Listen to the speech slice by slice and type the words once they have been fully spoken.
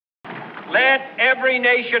let every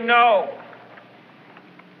nation know,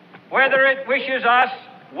 whether it wishes us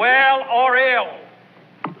well or ill,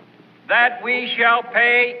 that we shall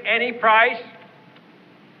pay any price,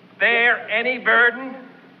 bear any burden,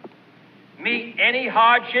 meet any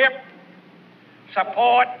hardship,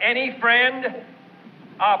 support any friend,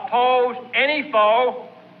 oppose any foe,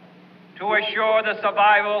 to assure the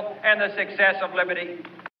survival and the success of liberty.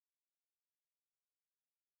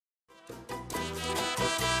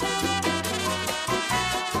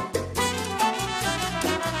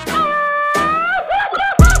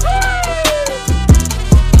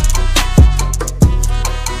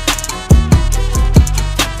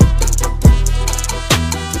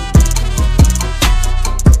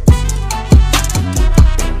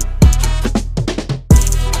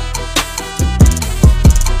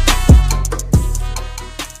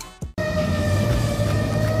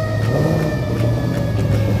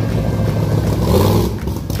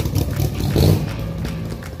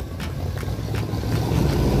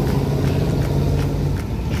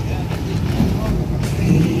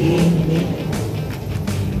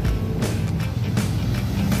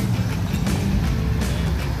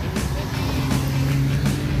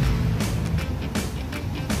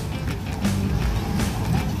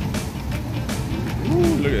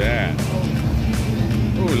 Look at that.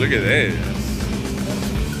 Oh, look at this.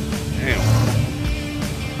 Damn.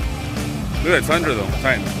 Look at that tundra though.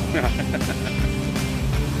 Tight.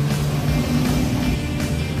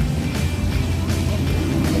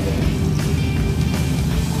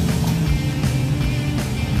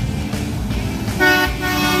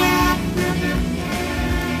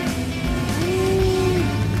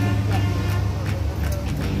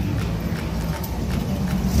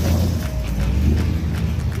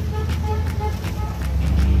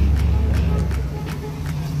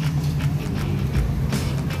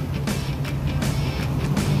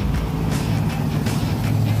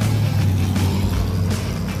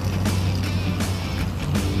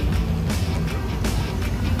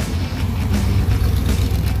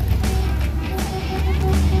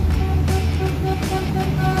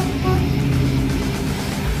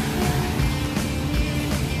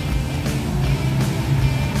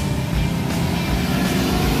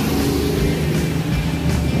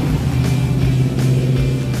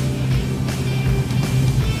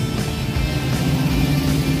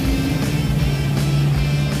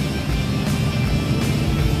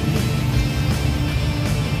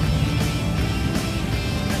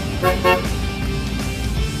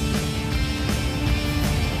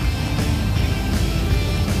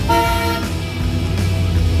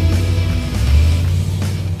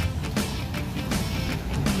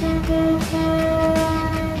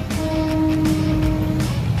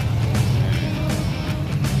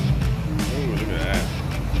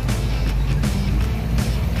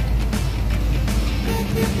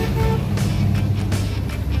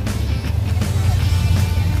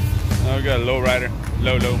 We got a low rider,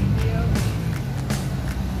 low. Look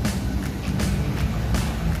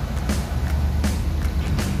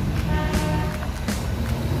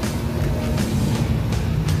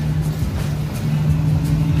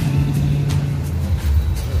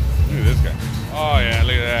at this guy. Oh yeah,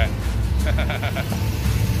 look at that.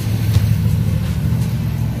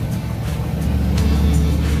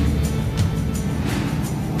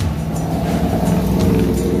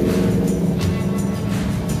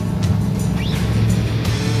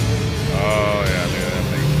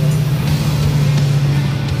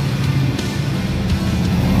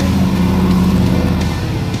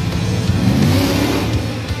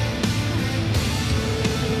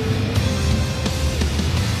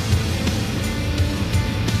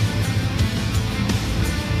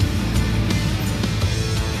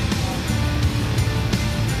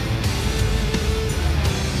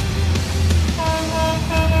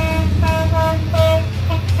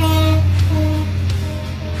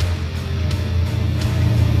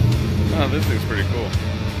 Oh, this thing's pretty cool.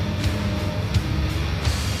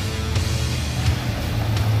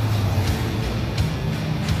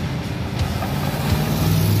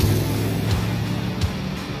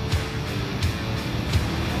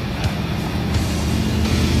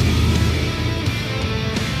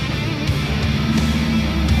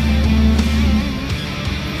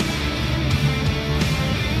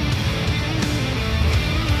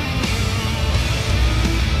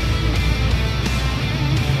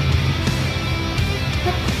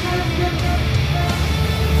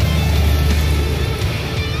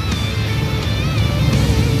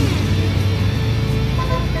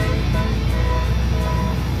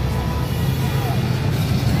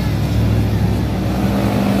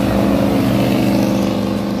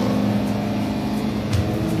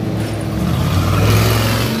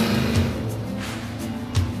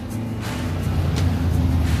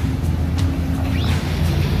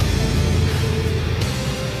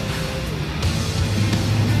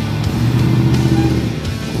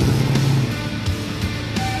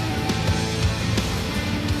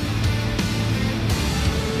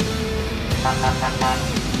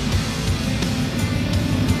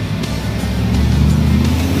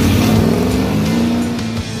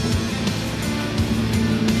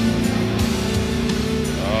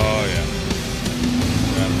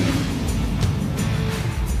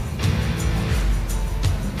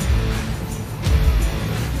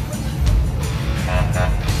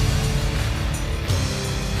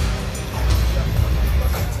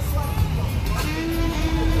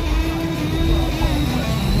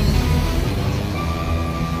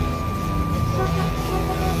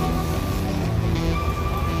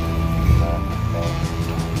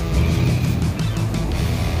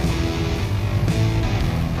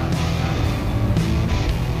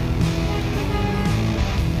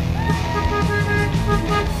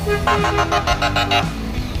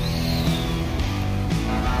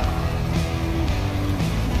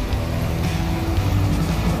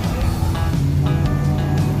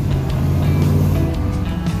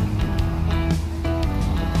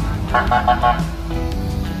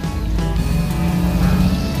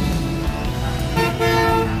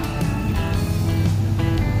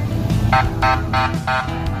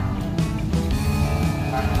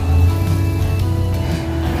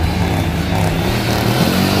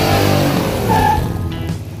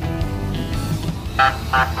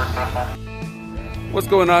 What's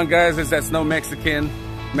going on, guys? It's that Snow Mexican.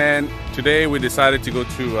 Man, today we decided to go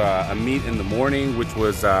to a meet in the morning, which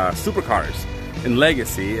was supercars in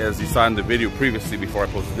Legacy, as you saw in the video previously before I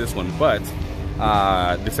posted this one. But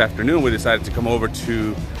this afternoon we decided to come over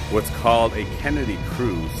to what's called a Kenedy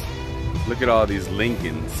cruise. Look at all these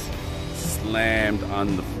Lincolns slammed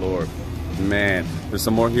on the floor. Man, there's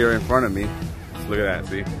some more here in front of me. Just look at that,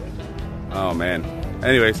 see? Oh man.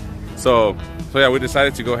 Anyways, so yeah, we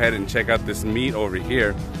decided to go ahead and check out this meet over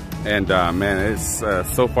here. And man, it's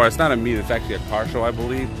so far, it's not a meet, it's actually a car show, I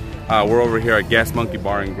believe. We're over here at Gas Monkey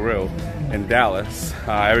Bar and Grill in Dallas.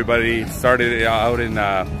 Everybody started out in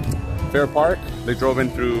Fair Park. They drove in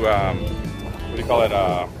through, what do you call it,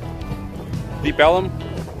 Deep Ellum,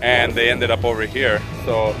 and they ended up over here.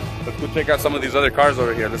 So let's go check out some of these other cars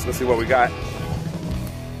over here. Let's go see what we got.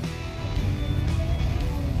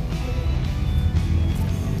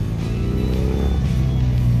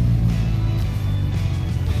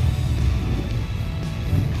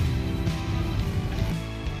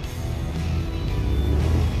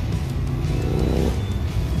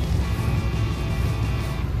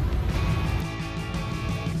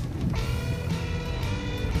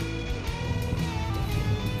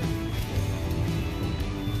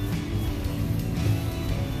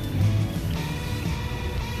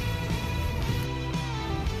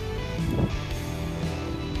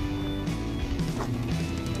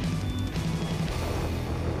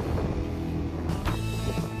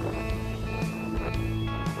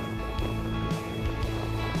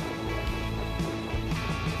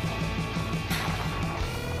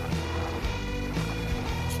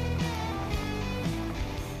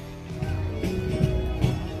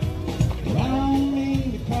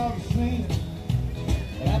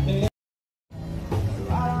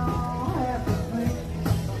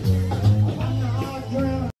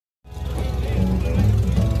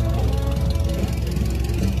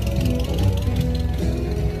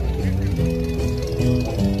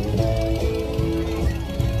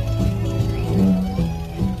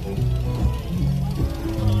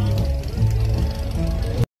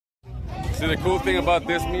 See, the cool thing about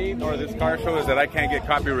this meet or this car show is that I can't get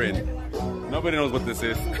copyrighted. Nobody knows what this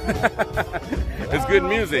is. It's good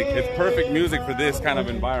music. It's perfect music for this kind of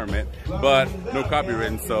environment, but no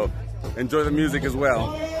copyright. So enjoy the music as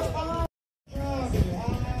well. Yeah.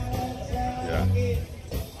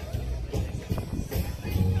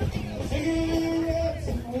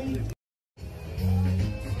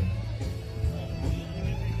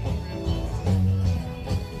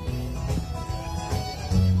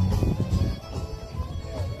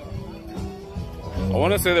 I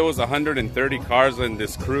want to say there was 130 cars in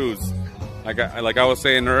this cruise. Like I was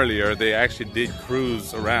saying earlier, they actually did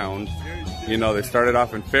cruise around. You know, they started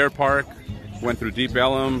off in Fair Park, went through Deep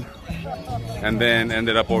Ellum, and then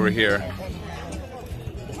ended up over here.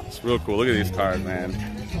 It's real cool. Look at these cars, man.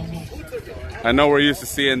 I know we're used to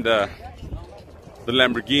seeing the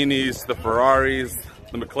Lamborghinis, the Ferraris,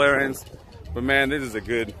 the McLarens, but man, this is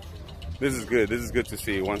good. This is good to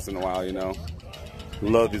see once in a while, you know.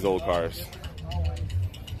 Love these old cars.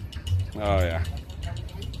 Oh yeah.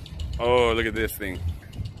 Oh, look at this thing.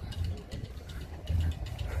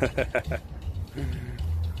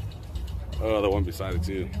 Oh, the one beside it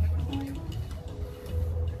too.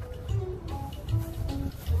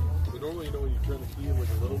 So normally, you know, when you turn the key in like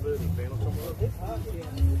a little bit and the fan will come up.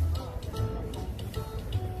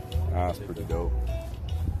 Ah, that's pretty dope.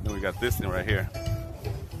 Then we got this thing right here.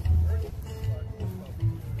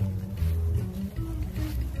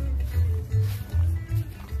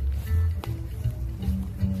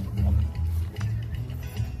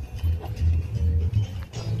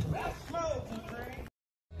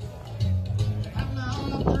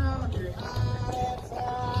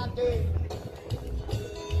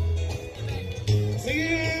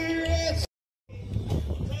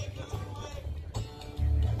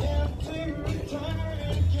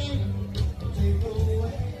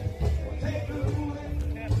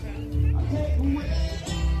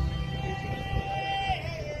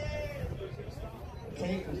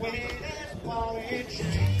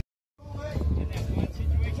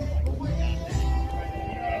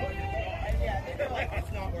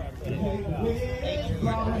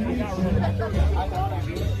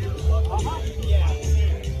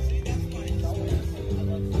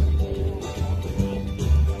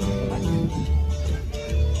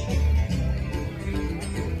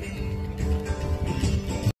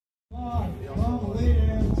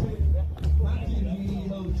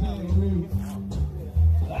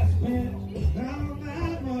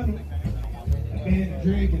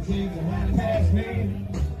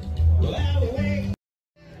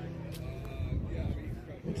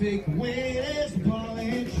 Take away this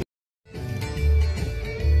ballin'.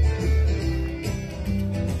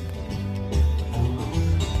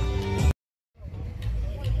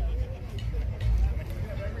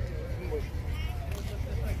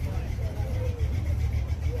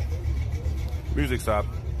 Music stop.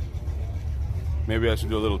 Maybe I should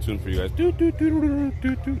do a little tune for you guys. Doot, doot, doot, doot,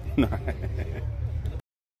 doot, doot.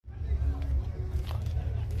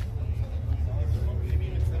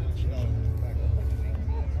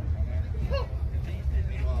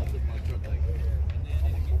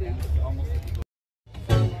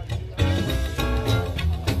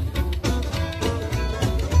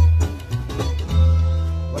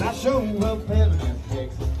 When I show up heaven in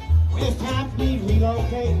Texas, when it's time for me to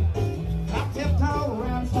relocate, I tiptoe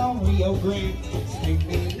around some Rio Grande. Sneak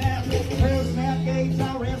me down to the pearl snap gates,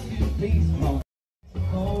 I'll rescue peace from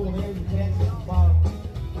cold in Texas bar.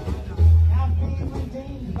 I'm feeling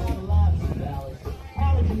dreams about the lives of valleys,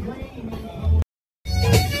 allergy green and the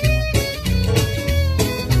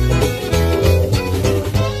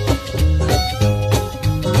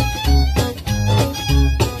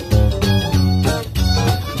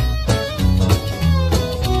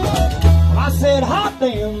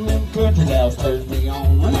damn, them country gals turns me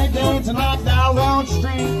on when they dance and knock dolls on the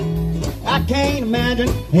street. I can't imagine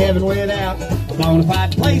heaven without a bona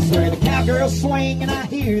fide place where the cowgirls swing and I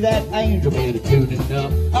hear that angel bit of tuning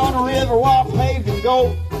up on a river walk paved in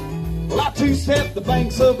gold. Well, I two-step the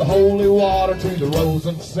banks of the holy water to the rose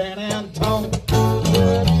of San Antonio.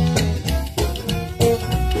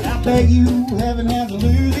 I beg you, heaven has a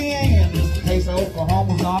Louisiana, just in case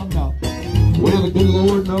Oklahoma's not enough. Well, the good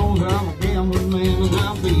Lord knows I'm a gambling man, and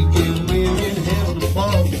I'll be a gambling man in heaven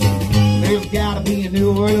above. There's gotta be a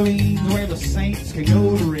New Orleans where the saints can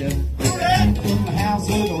go to rest. In the house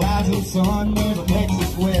of the rising sun, near the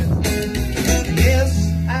Texas West. Yes,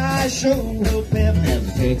 I sure hope heaven has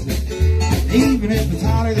a Texas, even if it's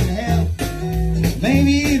hotter than hell.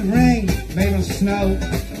 Maybe it rains, maybe it'll snow.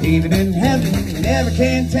 Even in heaven, you never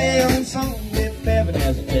can tell. And so if heaven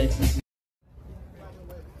has a Texas.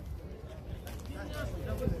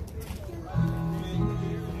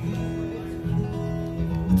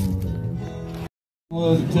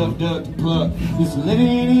 Was a tough duck to pluck. This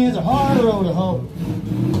living is a hard road to hoe.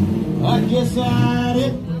 I guess I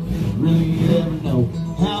didn't really ever know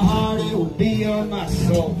how hard it would be on my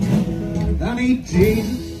soul. I need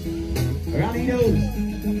Jesus, or I need Oath.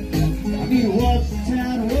 I need to watch the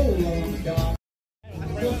town roll on the dock.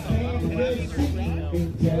 Just stand and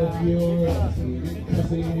see, tell your eyes,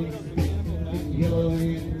 cussing,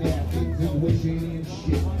 yelling napkins and wishing and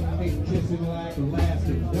shit. Ain't kissing like a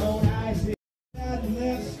bastard. Don't I see?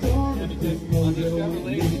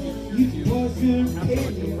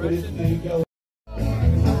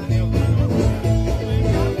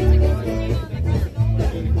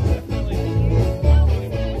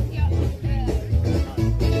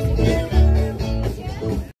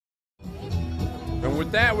 And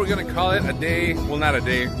with that, we're gonna call it a day. Well, not a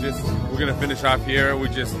day, just we're gonna finish off here. We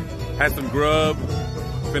just had some grub,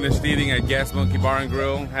 finished eating at Gas Monkey Bar and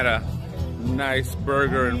Grill, had a nice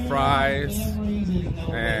burger and fries,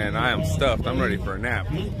 and I am stuffed. I'm ready for a nap,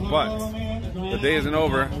 but the day isn't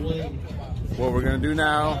over. What we're gonna do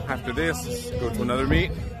now after this is go to another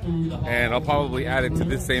meet, and I'll probably add it to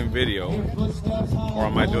this same video, or I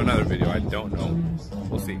might do another video. I don't know,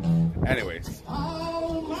 we'll see. Anyways,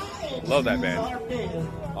 love that band.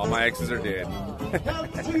 All my exes are dead.